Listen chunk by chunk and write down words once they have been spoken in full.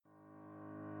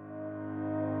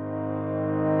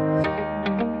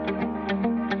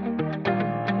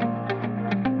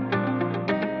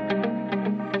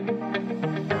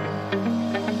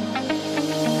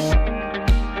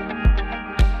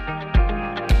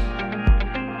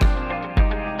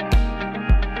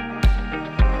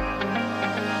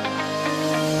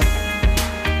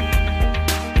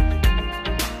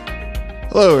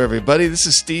Hello, everybody. This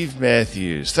is Steve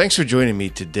Matthews. Thanks for joining me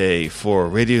today for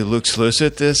Radio Luke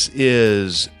Solicit. This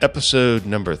is episode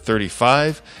number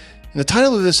 35. And the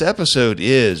title of this episode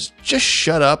is Just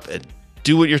Shut Up and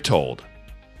Do What You're Told.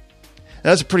 Now,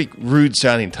 that's a pretty rude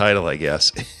sounding title, I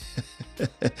guess.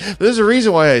 But there's a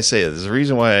reason why I say it. There's a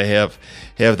reason why I have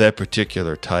that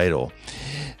particular title.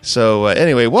 So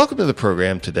anyway, welcome to the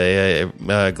program today.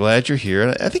 I'm glad you're here.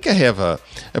 And I think I have a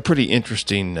pretty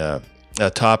interesting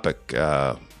topic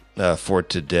for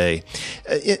today.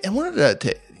 I wanted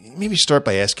to maybe start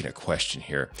by asking a question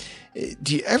here.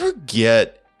 Do you ever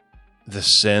get the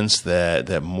sense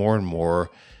that more and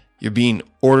more you're being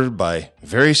ordered by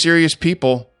very serious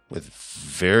people with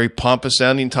very pompous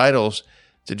sounding titles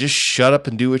to just shut up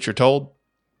and do what you're told?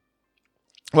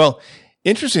 Well,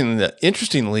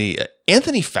 interestingly,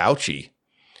 Anthony Fauci,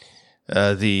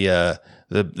 the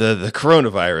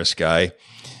coronavirus guy,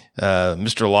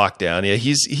 Mr. Lockdown,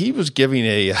 he was giving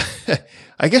a,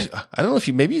 I guess, I don't know if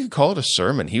maybe you could call it a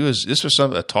sermon. This was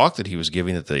a talk that he was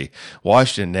giving at the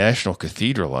Washington National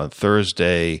Cathedral on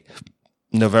Thursday,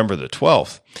 November the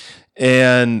 12th.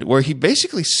 And where he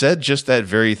basically said just that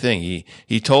very thing.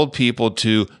 He told people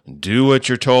to do what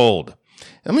you're told.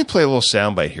 Let me play a little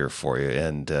soundbite here for you,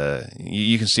 and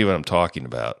you can see what I'm talking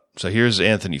about. So here's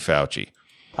Anthony Fauci.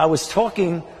 I was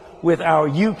talking with our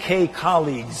UK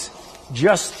colleagues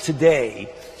just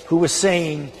today who were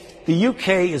saying the UK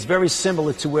is very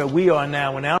similar to where we are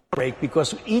now in outbreak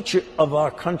because each of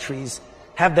our countries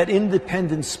have that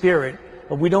independent spirit,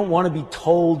 but we don't want to be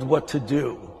told what to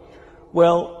do.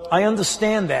 Well, I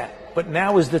understand that, but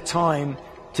now is the time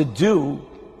to do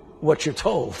what you're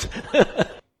told.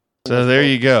 So there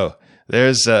you go.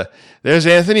 There's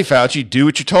Anthony Fauci. Do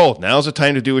what you're told. Now's the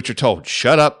time to do what you're told.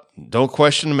 Shut up. Don't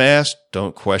question the mask.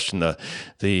 Don't question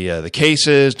the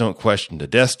cases. Don't question the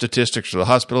death statistics or the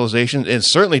hospitalizations, and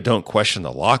certainly don't question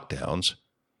the lockdowns.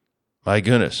 My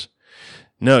goodness.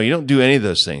 No, you don't do any of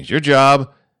those things. Your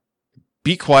job,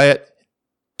 be quiet,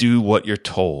 do what you're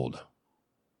told.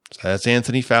 So that's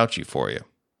Anthony Fauci for you.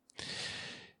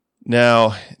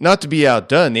 Now, not to be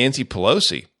outdone, Nancy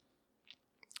Pelosi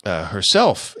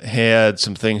herself had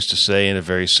some things to say in a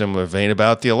very similar vein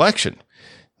about the election.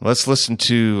 Let's listen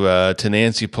to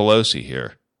Nancy Pelosi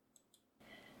here.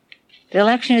 The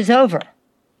election is over.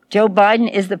 Joe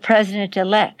Biden is the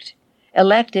president-elect,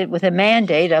 elected with a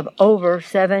mandate of over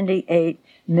 78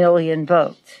 million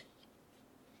votes.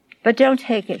 But don't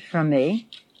take it from me.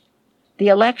 The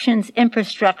Elections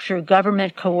Infrastructure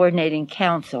Government Coordinating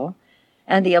Council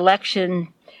and the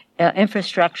Election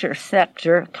Infrastructure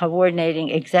Sector Coordinating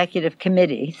Executive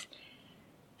Committees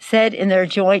said in their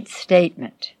joint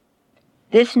statement,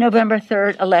 this November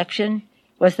 3rd election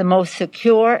was the most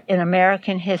secure in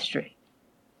American history.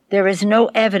 There is no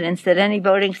evidence that any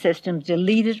voting system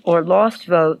deleted or lost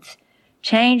votes,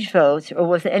 changed votes, or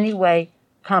was in any way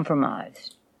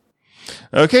compromised.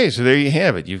 Okay, so there you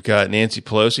have it. You've got Nancy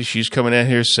Pelosi. She's coming out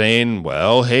here saying,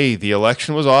 well, hey, the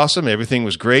election was awesome. Everything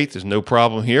was great. There's no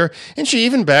problem here. And she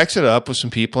even backs it up with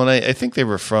some people, and I think they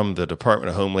were from the Department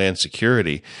of Homeland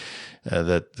Security,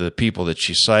 that the people that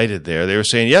she cited there. They were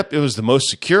saying, yep, it was the most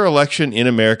secure election in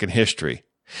American history.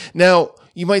 Now,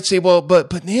 you might say, well,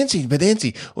 but Nancy,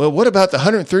 well, what about the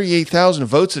 138,000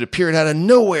 votes that appeared out of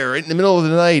nowhere in the middle of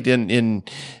the night in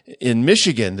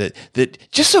Michigan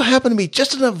that just so happened to be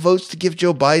just enough votes to give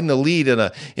Joe Biden a lead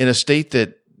in a state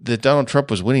that Donald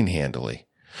Trump was winning handily?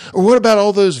 Or what about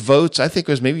all those votes, I think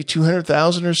it was maybe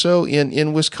 200,000 or so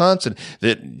in Wisconsin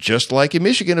that just like in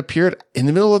Michigan appeared in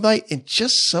the middle of the night and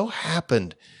just so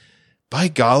happened, by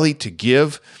golly, to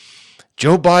give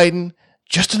Joe Biden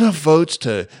just enough votes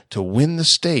to win the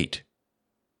state?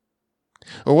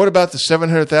 Or what about the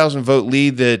 700,000 vote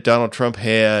lead that Donald Trump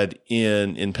had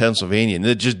in Pennsylvania and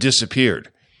that just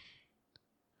disappeared?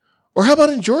 Or how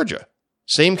about in Georgia?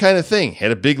 Same kind of thing.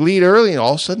 Had a big lead early and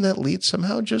all of a sudden that lead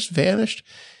somehow just vanished.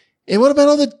 And what about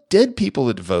all the dead people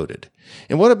that voted?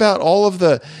 And what about all of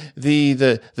the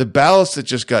ballots that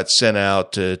just got sent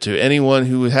out to anyone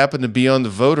who happened to be on the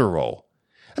voter roll?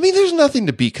 I mean, there's nothing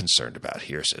to be concerned about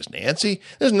here, says Nancy.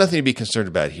 There's nothing to be concerned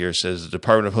about here, says the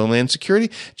Department of Homeland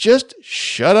Security. Just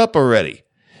shut up already.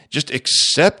 Just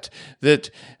accept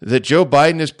that Joe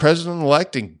Biden is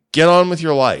president-elect and get on with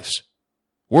your lives.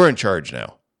 We're in charge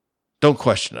now. Don't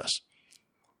question us.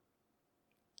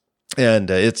 And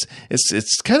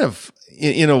it's kind of,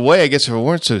 in a way, I guess if it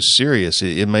weren't so serious,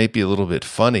 it might be a little bit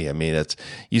funny. I mean,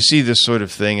 you see this sort of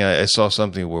thing. I saw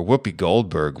something where Whoopi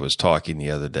Goldberg was talking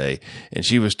the other day, and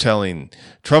she was telling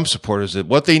Trump supporters that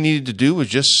what they needed to do was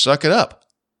just suck it up.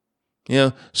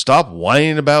 Stop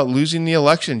whining about losing the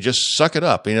election. Just suck it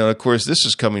up. Of course, this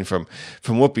is coming from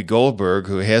Whoopi Goldberg,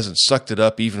 who hasn't sucked it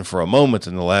up even for a moment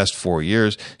in the last 4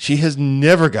 years. She has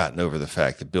never gotten over the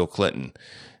fact that Bill Clinton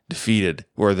defeated,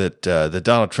 or that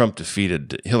Donald Trump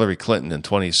defeated Hillary Clinton in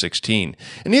 2016.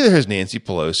 And neither has Nancy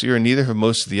Pelosi, or neither have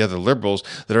most of the other liberals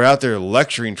that are out there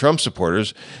lecturing Trump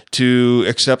supporters to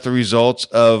accept the results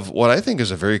of what I think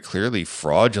is a very clearly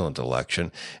fraudulent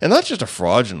election. And not just a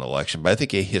fraudulent election, but I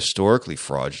think a historically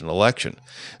fraudulent election.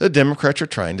 The Democrats are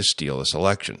trying to steal this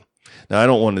election. Now, I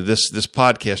don't want to, this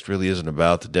podcast really isn't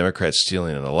about the Democrats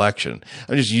stealing an election.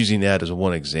 I'm just using that as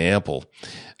one example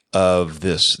of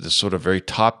this sort of very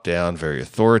top-down, very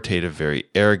authoritative, very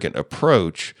arrogant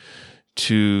approach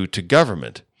to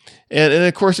government. And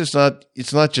of course, it's not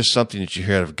just something that you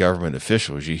hear out of government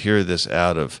officials. You hear this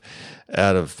out of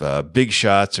big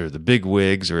shots, or the big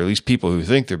wigs, or at least people who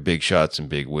think they're big shots and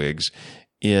big wigs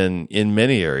in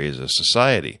many areas of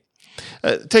society.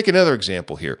 Take another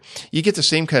example here. You get the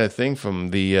same kind of thing from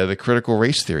the critical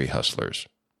race theory hustlers.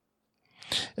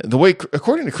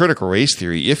 According to critical race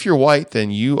theory, if you're white,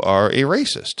 then you are a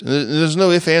racist. There's no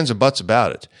ifs, ands, or buts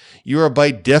about it. You are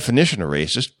by definition a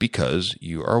racist because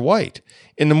you are white.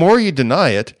 And the more you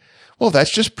deny it, well,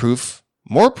 that's just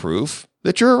more proof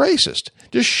that you're a racist.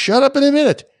 Just shut up and admit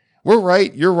it. We're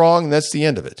right, you're wrong, and that's the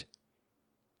end of it.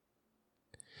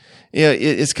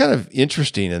 It's kind of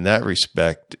interesting in that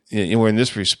respect, in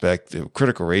this respect, the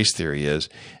critical race theory is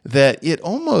that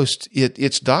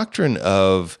its doctrine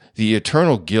of the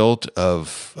eternal guilt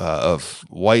of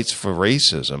whites for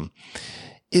racism,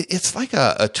 it's like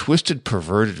a twisted,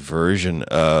 perverted version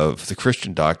of the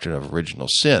Christian doctrine of original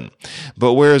sin.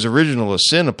 But whereas original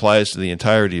sin applies to the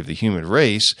entirety of the human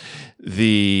race,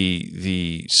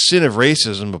 the sin of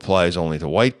racism applies only to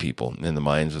white people in the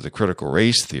minds of the critical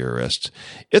race theorists.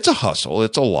 It's a hustle,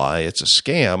 it's a lie, it's a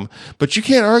scam, but you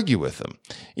can't argue with them.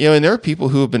 And there are people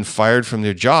who have been fired from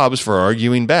their jobs for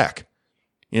arguing back.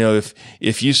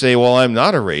 If you say, well, I'm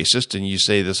not a racist, and you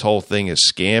say this whole thing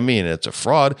is scammy and it's a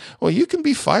fraud, well, you can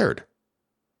be fired.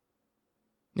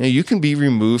 You can be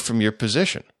removed from your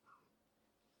position.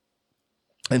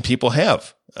 And people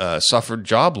have suffered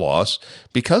job loss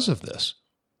because of this.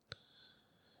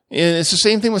 And it's the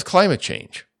same thing with climate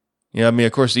change.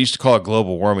 Of course, they used to call it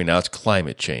global warming. Now it's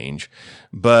climate change.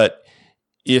 But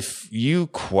if you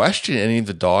question any of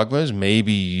the dogmas,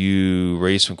 maybe you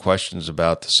raise some questions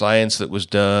about the science that was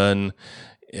done,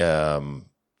 the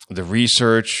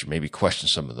research, maybe question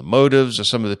some of the motives of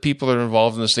some of the people that are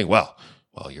involved in this thing. Well,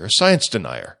 you're a science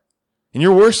denier, and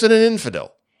you're worse than an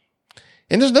infidel.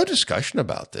 And there's no discussion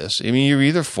about this. You're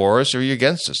either for us or you're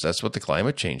against us. That's what the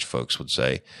climate change folks would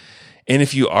say. And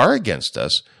if you are against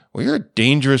us, well, you're a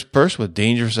dangerous person with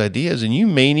dangerous ideas, and you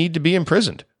may need to be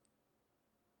imprisoned.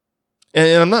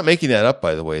 And I'm not making that up,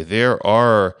 by the way. There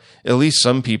are at least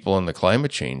some people on the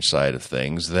climate change side of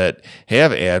things that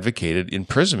have advocated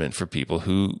imprisonment for people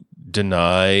who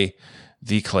deny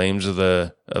the claims of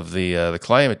the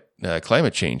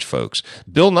climate change folks.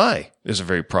 Bill Nye is a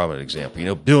very prominent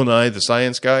example. Bill Nye, the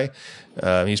science guy.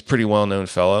 He's a pretty well-known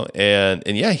fellow, and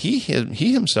yeah, he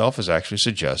himself has actually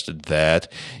suggested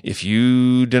that if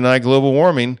you deny global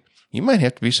warming, you might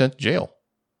have to be sent to jail.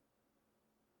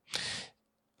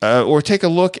 Or take a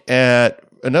look at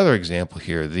another example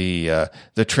here, the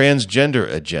transgender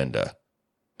agenda.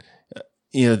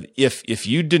 If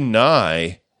you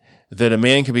deny that a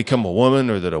man can become a woman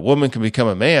or that a woman can become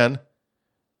a man,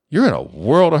 you're in a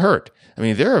world of hurt.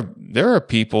 There are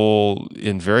people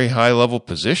in very high-level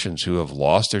positions who have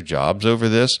lost their jobs over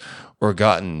this or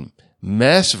gotten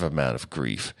massive amount of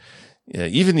grief.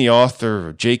 Even the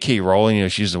author, J.K. Rowling,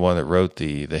 she's the one that wrote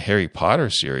the Harry Potter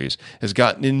series, has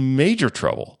gotten in major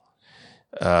trouble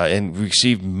and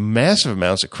received massive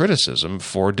amounts of criticism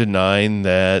for denying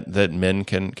that men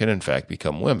can in fact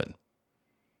become women.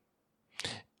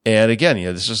 And again,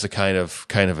 this is the kind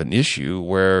of an issue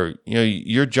where,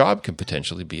 your job can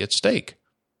potentially be at stake.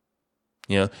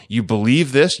 You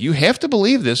believe this, you have to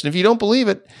believe this, and if you don't believe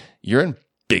it, you're in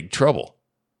big trouble.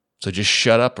 So just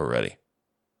shut up already.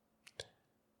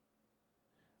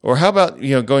 Or how about,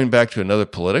 going back to another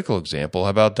political example,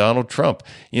 how about Donald Trump?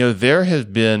 There has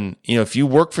been, if you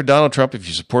work for Donald Trump, if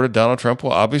you supported Donald Trump,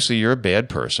 well, obviously you're a bad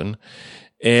person.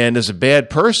 And as a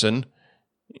bad person,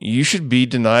 you should be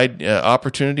denied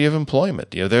opportunity of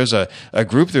employment. There's a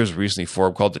group that was recently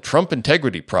formed called the Trump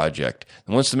Integrity Project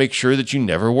that wants to make sure that you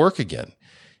never work again.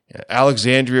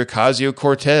 Alexandria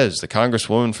Ocasio-Cortez, the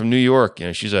congresswoman from New York,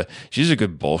 she's a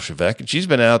good Bolshevik, and she's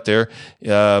been out there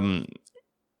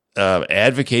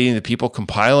advocating that people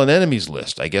compile an enemies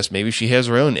list. I guess maybe she has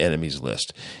her own enemies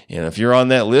list. And if you're on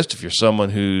that list, if you're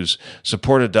someone who's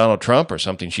supported Donald Trump or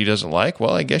something she doesn't like,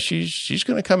 well, I guess she's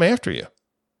going to come after you.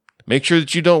 Make sure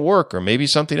that you don't work, or maybe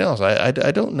something else. I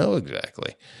don't know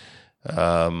exactly.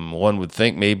 One would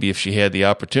think maybe if she had the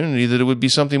opportunity that it would be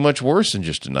something much worse than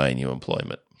just denying you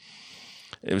employment.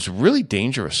 It was really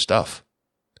dangerous stuff.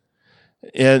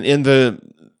 And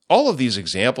all of these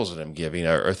examples that I'm giving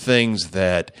are things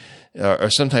that are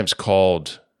sometimes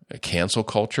called cancel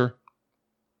culture.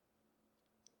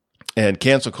 And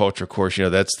cancel culture, of course,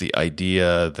 that's the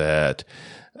idea that,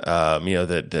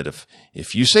 that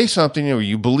if you say something or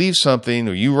you believe something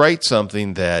or you write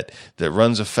something that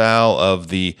runs afoul of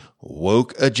the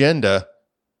woke agenda,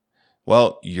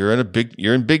 well, you're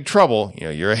in big trouble.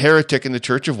 You're a heretic in the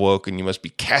church of woke, and you must be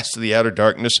cast to the outer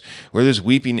darkness where there's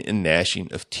weeping and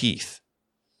gnashing of teeth.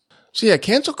 So yeah,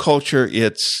 cancel culture,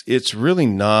 it's really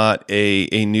not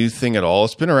a new thing at all.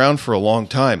 It's been around for a long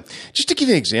time. Just to give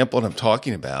you an example of what I'm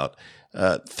talking about,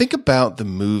 think about the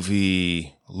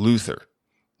movie Luther.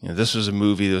 This was a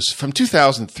movie that was from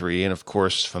 2003, and of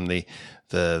course from the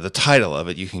title of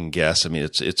it, you can guess. I mean,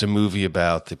 it's a movie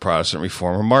about the Protestant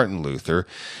reformer Martin Luther.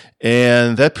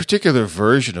 And that particular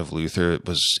version of Luther,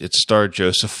 it starred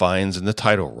Joseph Fiennes in the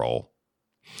title role.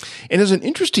 And there's an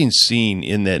interesting scene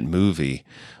in that movie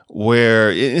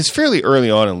where it's fairly early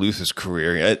on in Luther's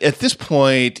career. At this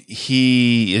point,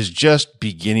 he is just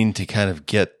beginning to kind of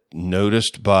get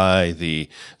noticed by the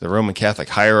Roman Catholic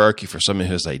hierarchy for some of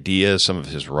his ideas, some of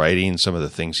his writing, some of the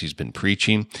things he's been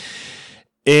preaching.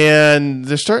 And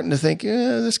they're starting to think,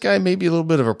 this guy may be a little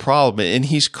bit of a problem. And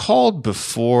he's called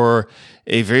before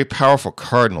a very powerful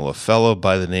cardinal, a fellow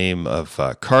by the name of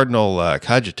Cardinal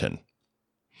Cajetan.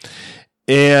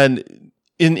 And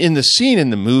in the scene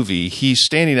in the movie, he's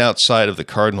standing outside of the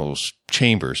cardinal's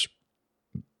chambers.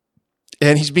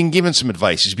 And he's being given some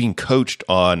advice. He's being coached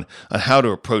on how to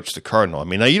approach the cardinal. I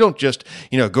mean, now you don't just,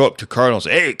 go up to cardinals,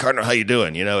 hey, cardinal, how you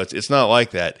doing? It's not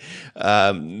like that.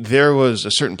 There was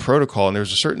a certain protocol, and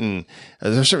there's certain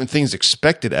things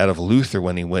expected out of Luther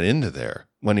when he went in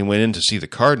to see the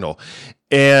cardinal.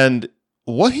 And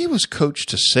what he was coached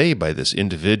to say by this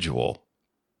individual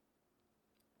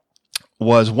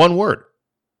was one word.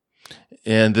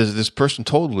 And this person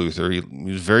told Luther, he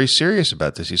was very serious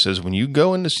about this. He says, when you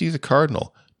go in to see the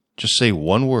cardinal, just say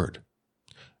one word,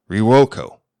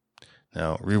 revoco.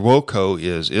 Now, revoco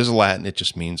is Latin. It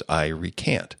just means I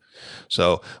recant.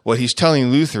 So what he's telling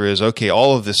Luther is, okay,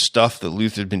 all of this stuff that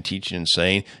Luther had been teaching and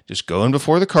saying, just go in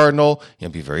before the cardinal,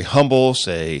 be very humble,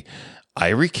 say, I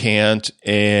recant,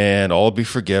 and all will be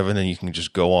forgiven, and you can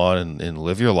just go on and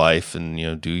live your life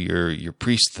and, do your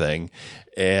priest thing,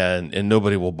 and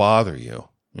nobody will bother you.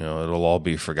 It'll all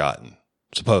be forgotten,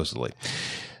 supposedly.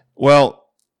 Well,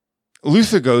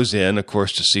 Luther goes in, of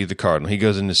course, to see the cardinal. He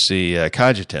goes in to see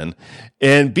Cajetan,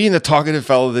 and being the talkative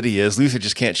fellow that he is, Luther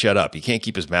just can't shut up. He can't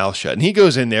keep his mouth shut. And he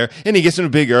goes in there, and he gets in a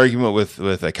big argument with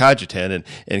Cajetan,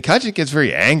 and Cajetan gets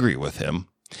very angry with him.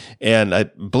 And I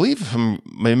believe,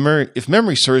 if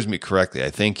memory serves me correctly, I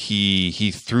think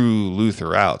he threw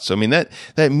Luther out. So, I mean, that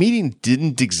meeting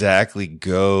didn't exactly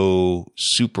go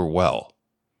super well.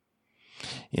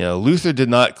 Luther did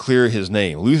not clear his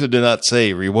name. Luther did not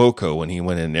say revoco when he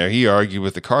went in there. He argued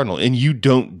with the cardinal, and you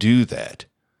don't do that.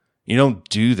 You don't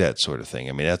do that sort of thing.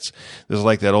 I mean, there's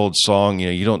like that old song,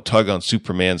 you don't tug on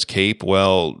Superman's cape.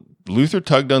 Well, Luther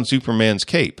tugged on Superman's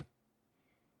cape.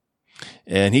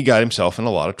 And he got himself in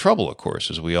a lot of trouble, of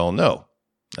course, as we all know.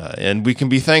 And we can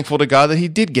be thankful to God that he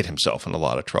did get himself in a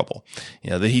lot of trouble,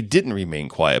 that he didn't remain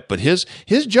quiet. But his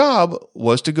job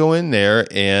was to go in there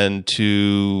and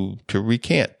to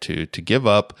recant, to give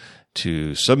up,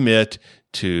 to submit,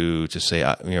 to say,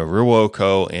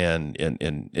 revoco,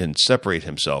 and separate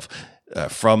himself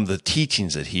from the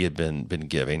teachings that he had been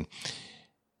giving.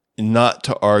 Not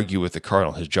to argue with the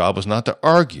cardinal. His job was not to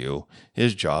argue.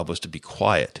 His job was to be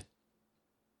quiet.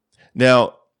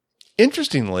 Now,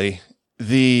 interestingly,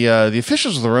 the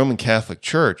officials of the Roman Catholic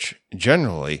Church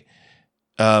generally,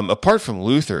 apart from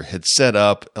Luther, had set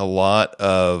up a lot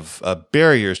of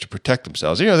barriers to protect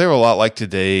themselves. They were a lot like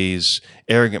today's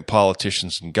arrogant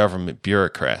politicians and government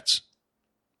bureaucrats.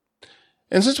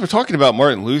 And since we're talking about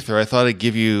Martin Luther, I thought I'd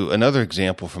give you another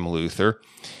example from Luther.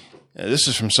 This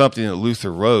is from something that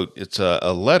Luther wrote. It's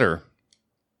a letter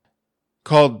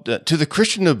called To the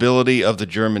Christian Nobility of the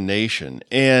German Nation.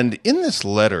 And in this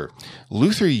letter,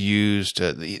 Luther used,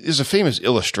 there's a famous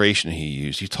illustration he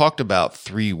used. He talked about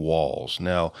 3 walls.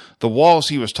 Now, the walls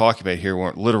he was talking about here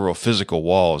weren't literal physical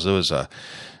walls. It was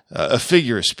a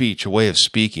figure of speech, a way of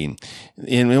speaking.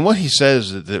 And what he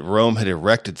says is that Rome had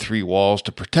erected 3 walls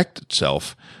to protect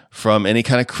itself from any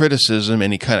kind of criticism,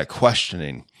 any kind of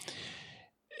questioning.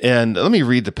 And let me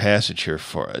read the passage here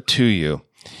to you.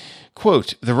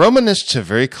 Quote, "The Romanists have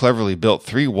very cleverly built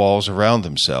 3 walls around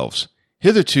themselves.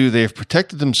 Hitherto they have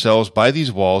protected themselves by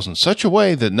these walls in such a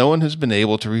way that no one has been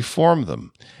able to reform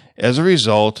them. As a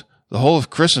result, the whole of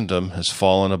Christendom has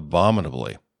fallen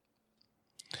abominably.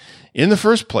 In the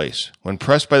first place, when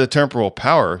pressed by the temporal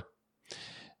power,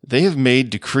 they have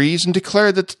made decrees and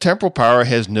declared that the temporal power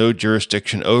has no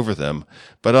jurisdiction over them,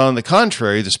 but on the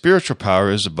contrary, the spiritual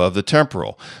power is above the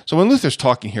temporal." So when Luther's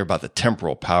talking here about the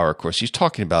temporal power, of course, he's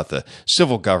talking about the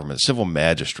civil government, civil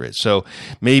magistrate. So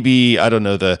maybe, I don't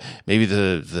know, maybe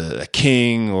the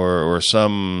king or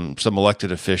some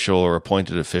elected official or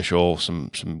appointed official,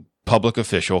 some public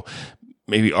official,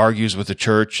 maybe argues with the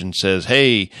church and says,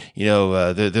 "Hey,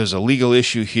 there's a legal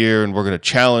issue here, and we're going to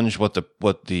challenge what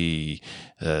the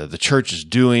church is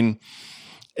doing."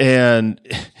 And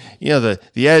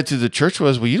the attitude of the church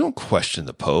was, well, you don't question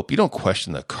the Pope, you don't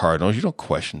question the cardinals, you don't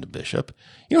question the bishop.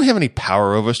 You don't have any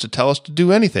power over us to tell us to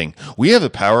do anything. We have the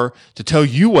power to tell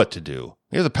you what to do.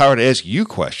 We have the power to ask you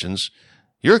questions.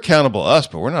 You're accountable to us,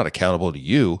 but we're not accountable to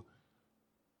you.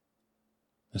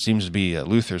 It seems to be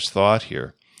Luther's thought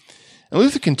here. And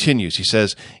Luther continues. He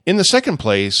says, "In the second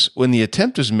place, when the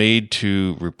attempt is made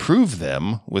to reprove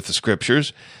them with the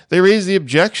Scriptures, they raise the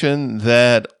objection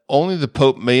that only the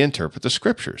Pope may interpret the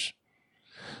Scriptures."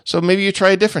 So maybe you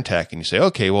try a different tack and you say,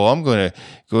 okay, well, I'm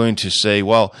going to say,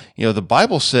 well, the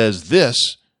Bible says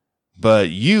this,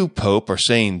 but you, Pope, are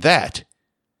saying that.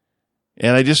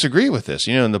 And I disagree with this.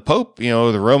 And the Pope,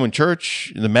 the Roman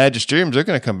Church, the magisteriums, they're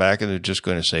going to come back and they're just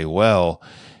going to say, well,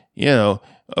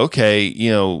 okay,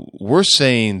 we're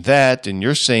saying that and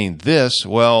you're saying this.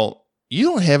 Well, you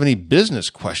don't have any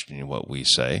business questioning what we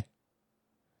say.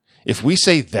 If we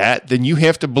say that, then you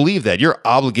have to believe that. You're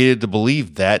obligated to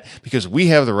believe that because we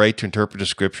have the right to interpret the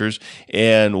Scriptures.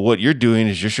 And what you're doing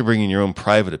is you're bringing your own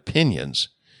private opinions.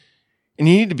 And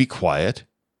you need to be quiet.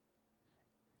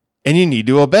 And you need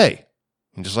to obey.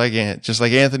 And just like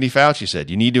Anthony Fauci said,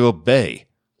 you need to obey.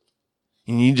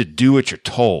 You need to do what you're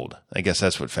told. I guess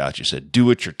that's what Fauci said. Do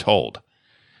what you're told.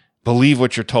 Believe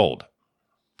what you're told.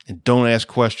 And don't ask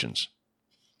questions.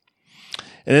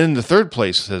 And in the third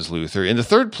place, says Luther, in the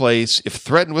third place, if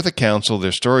threatened with a council,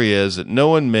 their story is that no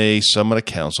one may summon a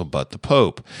council but the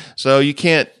Pope. So you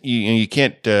can't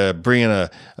bring in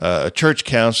a church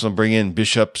council and bring in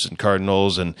bishops and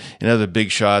cardinals and other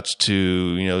big shots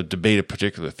to debate a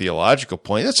particular theological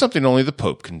point. That's something only the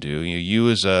Pope can do. You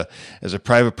as a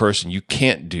private person, you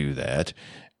can't do that.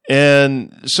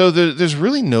 And so there's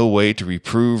really no way to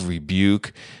reprove,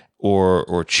 rebuke,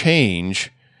 or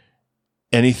change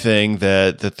anything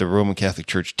that the Roman Catholic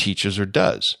Church teaches or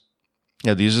does.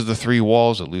 These are the 3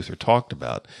 walls that Luther talked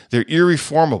about. They're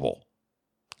irreformable.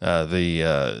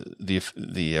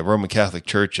 The Roman Catholic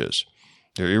Church is.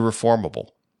 They're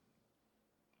irreformable.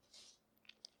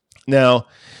 Now,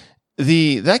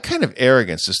 that kind of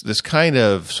arrogance, this kind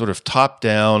of sort of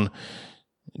top-down,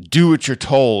 do what you're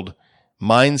told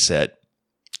mindset,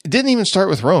 didn't even start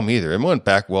with Rome either. It went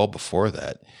back well before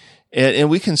that. And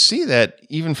we can see that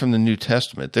even from the New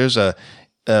Testament. There's a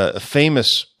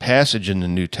famous passage in the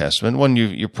New Testament, one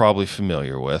you're probably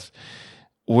familiar with,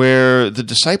 where the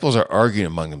disciples are arguing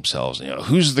among themselves.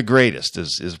 Who's the greatest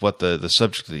is what the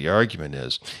subject of the argument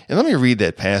is. And let me read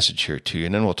that passage here to you,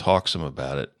 and then we'll talk some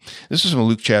about it. This is from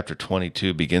Luke chapter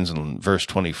 22, begins in verse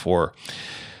 24.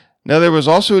 "Now there was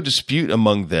also a dispute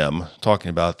among them," talking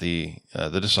about the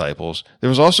disciples. "There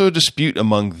was also a dispute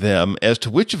among them as to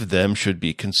which of them should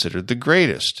be considered the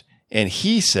greatest. And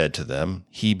he said to them,"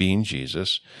 he being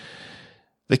Jesus,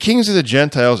 "the kings of the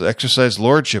Gentiles exercise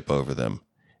lordship over them,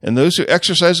 and those who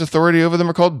exercise authority over them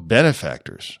are called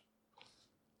benefactors.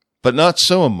 But not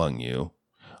so among you.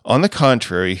 On the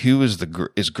contrary, who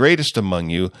is greatest among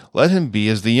you, let him be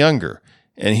as the younger,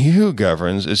 and he who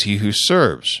governs is he who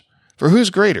serves. For who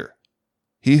is greater,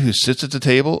 he who sits at the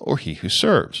table or he who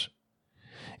serves?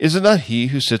 Is it not he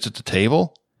who sits at the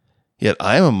table? Yet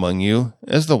I am among you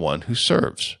as the one who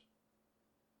serves."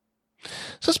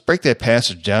 So let's break that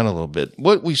passage down a little bit.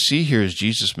 What we see here is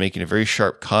Jesus making a very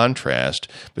sharp contrast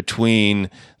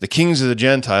between the kings of the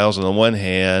Gentiles on the one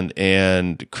hand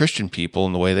and Christian people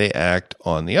and the way they act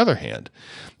on the other hand.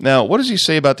 Now, what does he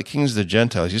say about the kings of the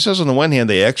Gentiles? He says on the one hand,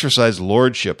 they exercise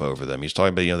lordship over them. He's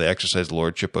talking about, they exercise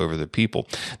lordship over the people.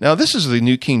 Now, this is the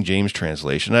New King James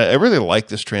translation. I really like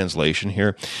this translation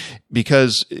here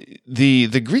because the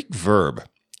Greek verb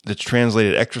that's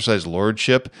translated exercise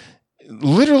lordship,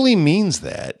 literally means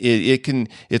that.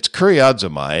 It's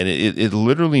kuriazomai, and it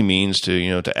literally means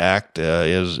to act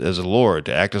as a lord,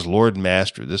 to act as lord and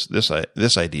master.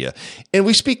 This idea, and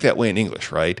we speak that way in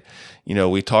English, right?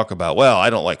 We talk about, well, I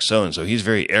don't like so and so. He's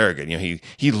very arrogant.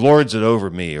 He lords it over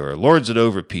me, or lords it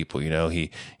over people.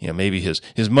 Maybe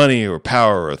his money or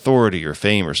power or authority or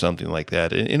fame or something like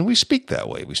that. And we speak that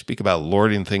way. We speak about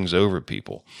lording things over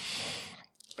people.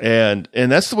 And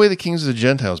that's the way the kings of the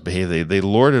Gentiles behave. They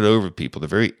lord it over people. They're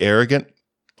very arrogant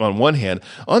on one hand.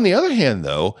 On the other hand,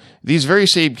 though, these very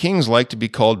same kings like to be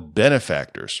called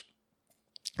benefactors.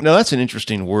 Now, that's an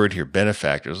interesting word here,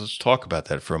 benefactors. Let's talk about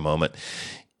that for a moment.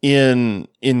 In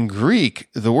Greek,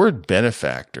 the word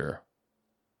benefactor,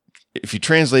 if you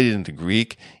translate it into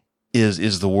Greek,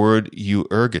 is the word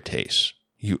euergetes.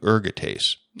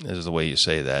 Euergetes is the way you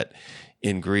say that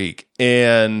in Greek.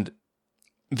 And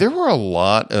there were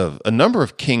a number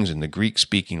of kings in the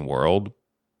Greek-speaking world.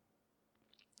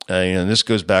 And this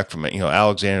goes back from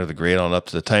Alexander the Great on up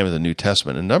to the time of the New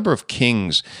Testament. A number of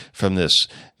kings from this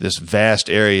vast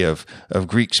area of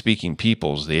Greek-speaking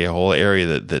peoples, the whole area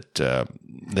that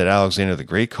Alexander the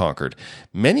Great conquered.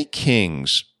 Many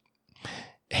kings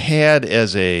had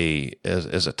as a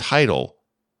title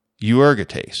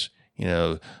euergetes.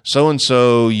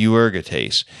 So-and-so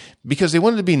euergetes, because they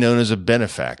wanted to be known as a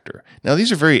benefactor. Now,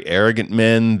 these are very arrogant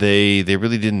men. They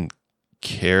really didn't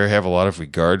have a lot of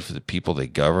regard for the people they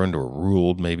governed or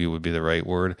ruled, maybe would be the right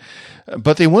word.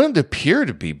 But they wanted to appear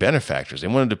to be benefactors. They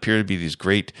wanted to appear to be these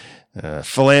great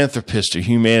philanthropists or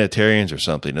humanitarians or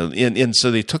something. And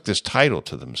so they took this title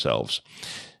to themselves.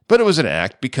 But it was an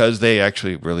act because they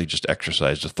actually really just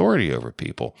exercised authority over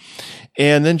people.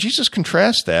 And then Jesus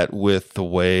contrasts that with the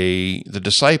way the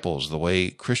disciples, the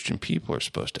way Christian people are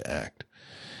supposed to act.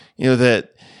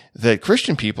 That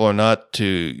Christian people are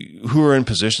who are in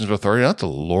positions of authority, not to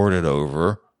lord it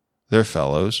over their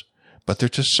fellows, but they're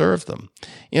to serve them.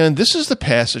 And this is the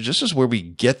passage. This is where we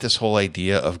get this whole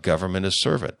idea of government as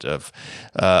servant, of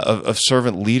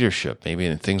servant leadership, maybe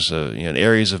in things, in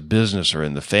areas of business or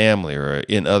in the family or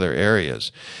in other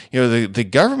areas. The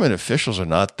government officials are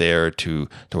not there to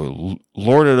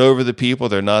lord it over the people.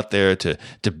 They're not there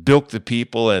to bilk the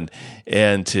people and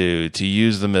to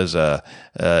use them as a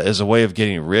way of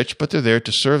getting rich, but they're there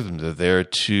to serve them. They're there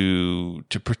to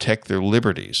protect their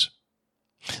liberties.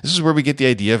 This is where we get the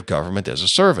idea of government as a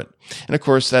servant. And of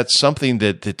course, that's something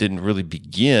that didn't really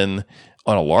begin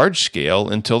on a large scale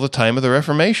until the time of the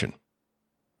Reformation.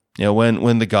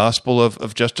 When the gospel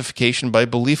of justification by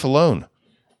belief alone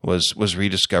was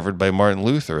rediscovered by Martin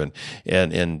Luther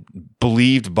and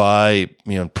believed by,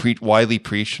 widely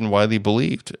preached and widely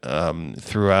believed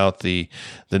throughout the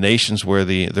nations where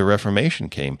the Reformation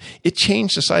came. It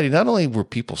changed society. Not only were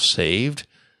people saved,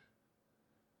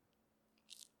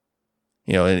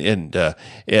 and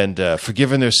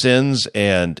forgiven their sins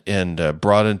and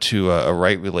brought into a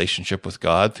right relationship with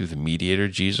God through the mediator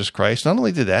Jesus Christ. Not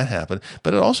only did that happen,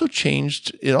 but it also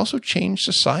changed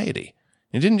society.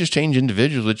 It didn't just change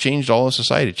individuals; it changed all of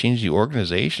society. It changed the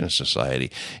organization of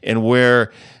society, and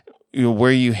where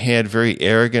you had very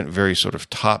arrogant, very sort of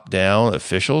top-down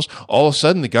officials, all of a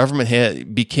sudden the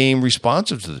government became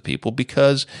responsive to the people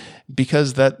because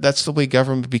that's the way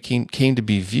government came to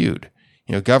be viewed.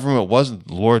 Government wasn't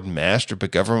Lord and Master,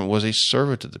 but government was a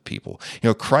servant to the people.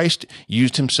 Christ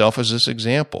used himself as this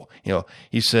example.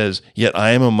 He says, "Yet I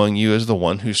am among you as the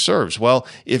one who serves." Well,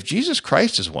 if Jesus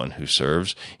Christ is one who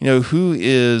serves, who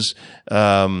is,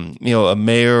 a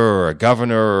mayor or a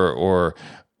governor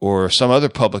or some other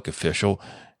public official,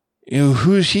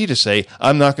 who is he to say,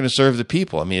 "I'm not going to serve the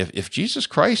people"? I mean, if Jesus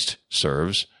Christ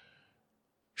serves,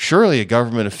 surely a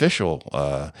government official,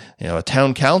 a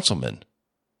town councilman,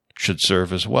 should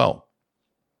serve as well.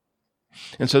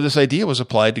 And so this idea was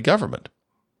applied to government.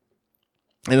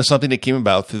 And it's something that came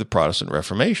about through the Protestant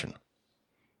Reformation.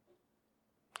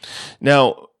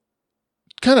 Now,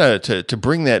 kind of to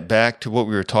bring that back to what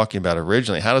we were talking about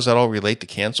originally, how does that all relate to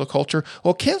cancel culture?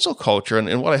 Well, cancel culture,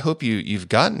 and what I hope you've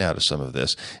gotten out of some of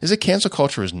this, is that cancel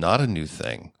culture is not a new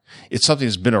thing. It's something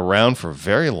that's been around for a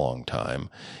very long time.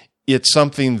 It's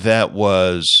something that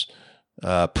was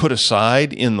put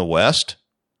aside in the West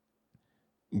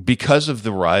because of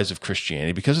the rise of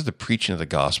Christianity, because of the preaching of the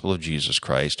gospel of Jesus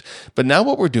Christ. But now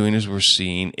what we're doing is we're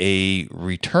seeing a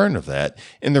return of that.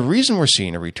 And the reason we're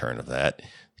seeing a return of that,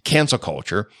 cancel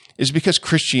culture, is because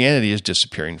Christianity is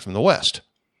disappearing from the West.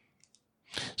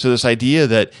 So this idea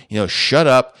that, shut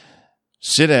up,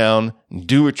 sit down,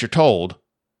 do what you're told,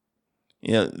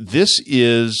 this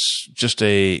is just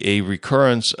a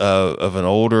recurrence of an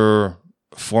older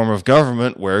form of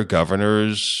government where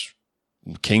governors,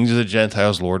 kings of the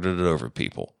Gentiles, lorded it over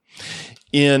people.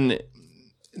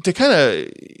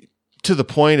 To the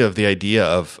point of the idea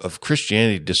of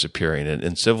Christianity disappearing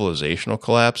and civilizational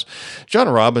collapse, John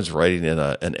Robbins, writing in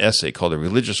an essay called The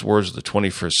Religious Wars of the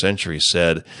 21st Century,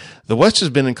 said, "The West has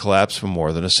been in collapse for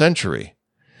more than a century.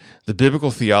 The biblical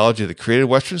theology that created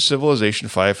Western civilization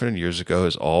 500 years ago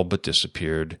has all but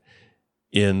disappeared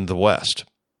in the West."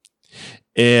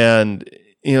 And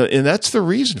that's the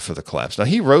reason for the collapse. Now,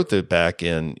 he wrote that back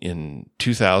in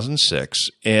 2006,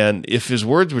 and if his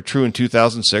words were true in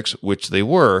 2006, which they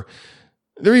were,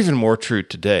 they're even more true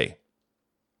today.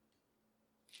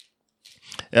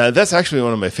 That's actually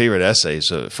one of my favorite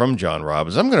essays from John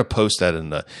Robbins. I'm going to post that in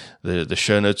the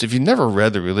show notes. If you've never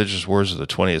read The Religious Wars of the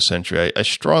 20th Century, I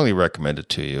strongly recommend it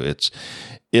to you.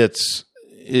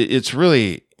 It's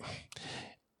really,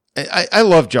 I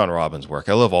love John Robbins' work.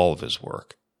 I love all of his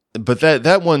work. But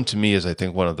that one to me is, I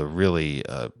think, one of the really,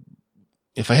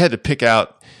 if I had to pick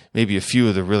out maybe a few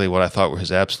of the really what I thought were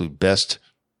his absolute best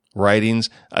writings,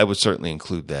 I would certainly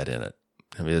include that in it.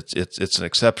 I mean, it's an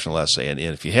exceptional essay, and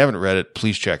if you haven't read it,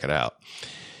 please check it out.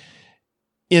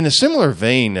 In a similar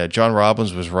vein, John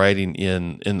Robbins was writing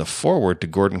in the foreword to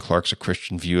Gordon Clark's A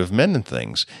Christian View of Men and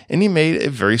Things, and he made a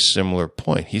very similar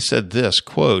point. He said this,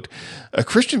 quote, "A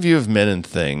Christian view of men and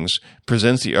things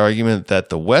presents the argument that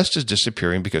the West is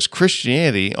disappearing because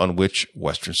Christianity, on which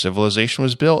Western civilization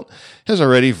was built, has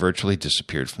already virtually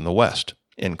disappeared from the West."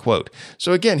 End quote.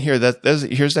 So again, here's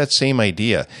that same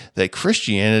idea that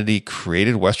Christianity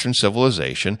created Western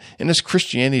civilization, and as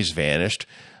Christianity's vanished,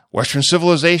 Western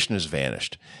civilization has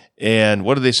vanished. And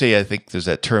what do they say? I think there's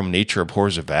that term, nature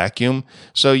abhors a vacuum.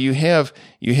 So you have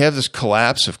this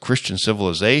collapse of Christian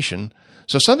civilization.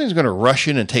 So something's going to rush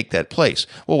in and take that place.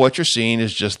 Well, what you're seeing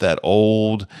is just that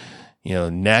old,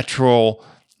 natural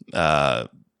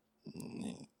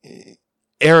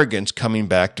arrogance coming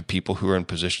back to people who are in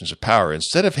positions of power.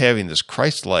 Instead of having this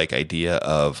Christ-like idea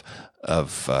of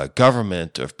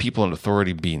government, of people in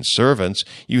authority being servants,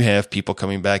 you have people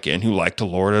coming back in who like to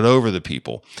lord it over the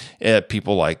people.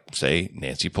 People like, say,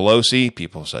 Nancy Pelosi,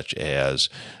 people such as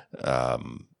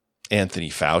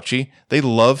Anthony Fauci. They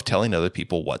love telling other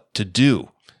people what to do.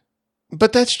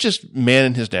 But that's just man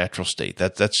in his natural state.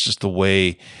 That's just the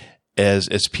way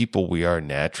as people we are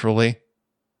naturally.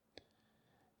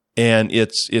 And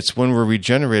it's when we're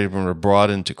regenerated, when we're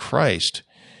brought into Christ,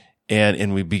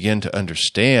 and we begin to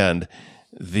understand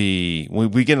we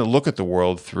begin to look at the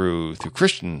world through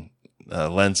Christian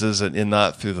lenses and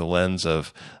not through the lens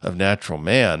of natural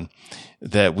man,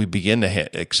 that we begin to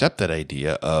accept that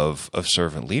idea of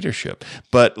servant leadership.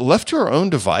 But left to our own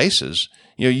devices,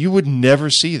 you would never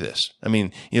see this. I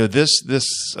mean,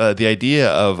 the idea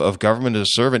of government as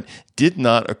a servant did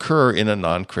not occur in a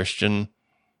non-Christian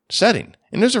setting.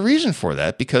 And there's a reason for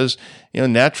that, because,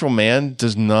 natural man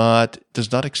does not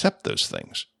accept those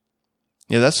things.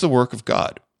 That's the work of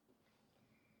God.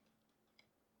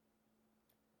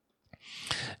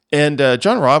 And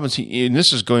John Robbins, and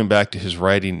this is going back to his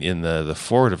writing in the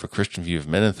foreword of A Christian View of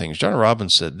Men and Things, John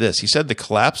Robbins said this. He said, "The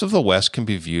collapse of the West can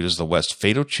be viewed as the West's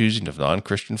fatal choosing of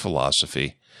non-Christian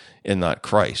philosophy and not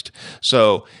Christ."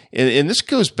 So, and this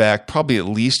goes back probably at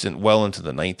least well into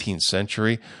the 19th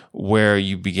century, where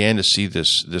you began to see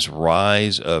this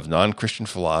rise of non-Christian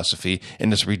philosophy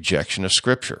and this rejection of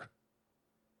Scripture.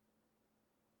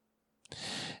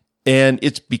 And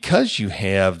it's because you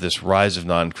have this rise of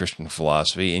non-Christian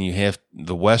philosophy and you have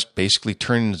the West basically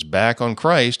turning its back on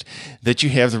Christ that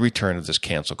you have the return of this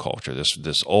cancel culture, this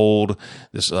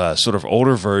sort of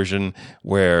older version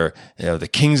where the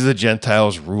kings of the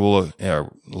Gentiles lord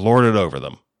it over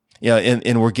them.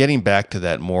 And we're getting back to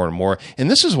that more and more.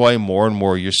 And this is why more and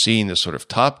more you're seeing this sort of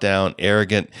top-down,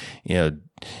 arrogant,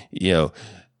 listen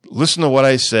to what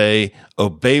I say,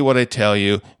 obey what I tell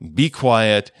you, be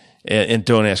quiet, and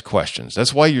don't ask questions.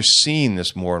 That's why you're seeing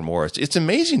this more and more. It's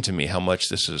amazing to me how much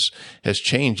this has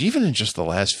changed, even in just the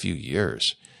last few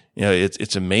years.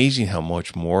 It's amazing how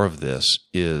much more of this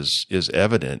is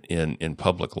evident in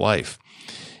public life.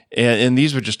 And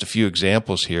these were just a few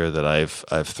examples here that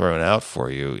I've thrown out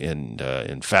for you in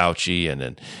Fauci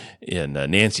and in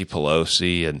Nancy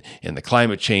Pelosi and the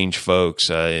climate change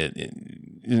folks,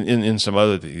 in some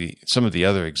of the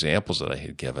other examples that I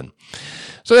had given.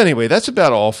 So anyway, that's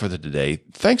about all for today.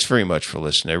 Thanks very much for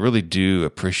listening. I really do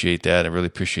appreciate that. I really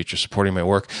appreciate your supporting my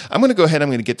work. I'm going to go ahead. I'm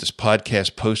going to get this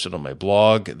podcast posted on my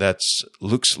blog. That's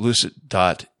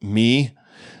luxlucet.me.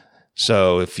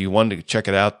 So if you wanted to check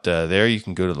it out there, you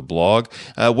can go to the blog.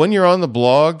 When you're on the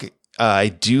blog, I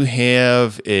do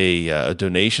have a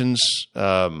donations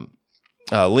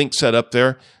link set up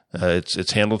there.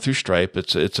 It's handled through Stripe.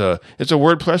 It's a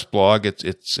WordPress blog.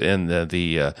 It's and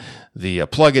the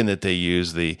plugin that they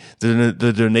use, the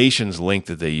donations link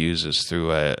that they use is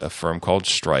through a firm called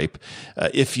Stripe.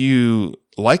 If you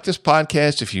like this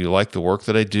podcast, if you like the work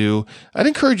that I do, I'd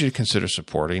encourage you to consider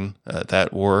supporting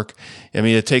that work. I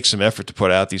mean, it takes some effort to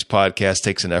put out these podcasts,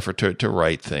 takes an effort to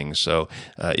write things. So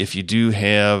if you do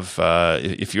have,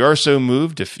 if you are so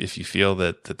moved, if you feel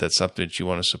that that's something that you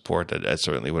want to support, I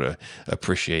certainly would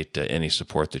appreciate any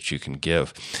support that you can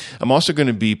give. I'm also going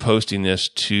to be posting this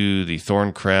to the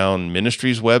Thorn Crown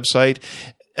Ministries website.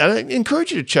 And I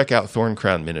encourage you to check out Thorn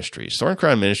Crown Ministries. Thorn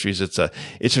Crown Ministries, it's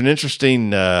an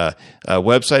interesting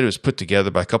website. It was put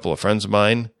together by a couple of friends of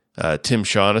mine, Tim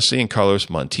Shaughnessy and Carlos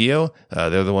Montillo.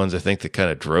 They're the ones I think that kind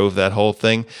of drove that whole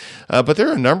thing. But there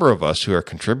are a number of us who are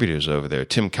contributors over there.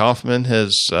 Tim Kaufman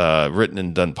has written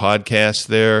and done podcasts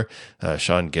there.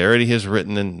 Sean Garrity has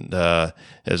written and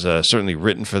has certainly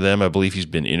written for them. I believe he's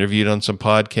been interviewed on some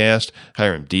podcasts.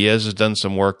 Hiram Diaz has done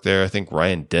some work there. I think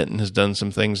Ryan Denton has done some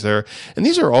things there. And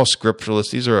these are all scripturalists.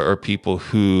 These are people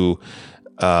who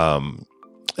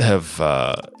have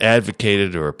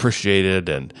advocated or appreciated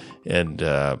and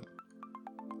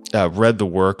read the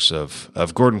works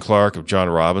of Gordon Clark, of John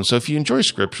Robbins. So if you enjoy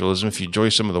scripturalism, if you enjoy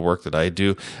some of the work that I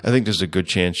do, I think there's a good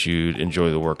chance you'd enjoy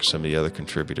the work of some of the other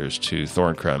contributors to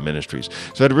Thorn Crown Ministries.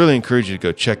 So I'd really encourage you to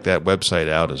go check that website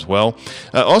out as well.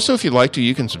 Also, if you'd like to,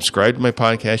 you can subscribe to my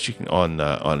podcast. You can on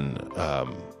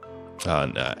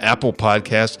Apple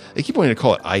Podcasts. They keep wanting to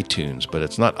call it iTunes, but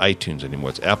it's not iTunes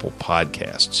anymore. It's Apple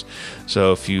Podcasts.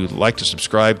 So if you'd like to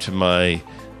subscribe to my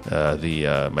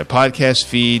my podcast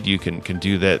feed, you can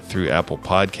do that through Apple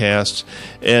Podcasts.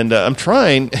 And I'm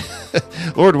trying,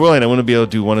 Lord willing, I want to be able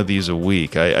to do one of these a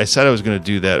week. I said I was going to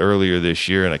do that earlier this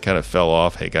year, and I kind of fell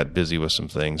off. I got busy with some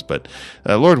things, but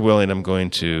Lord willing, I'm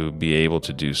going to be able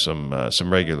to do some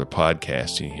regular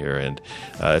podcasting here. And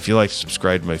if you like to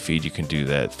subscribe to my feed, you can do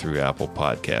that through Apple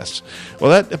Podcasts.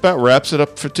 Well, that about wraps it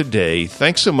up for today.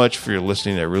 Thanks so much for your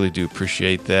listening. I really do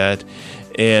appreciate that.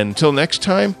 And until next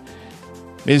time,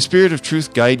 may the Spirit of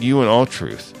truth guide you in all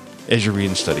truth as you read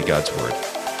and study God's Word.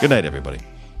 Good night, everybody.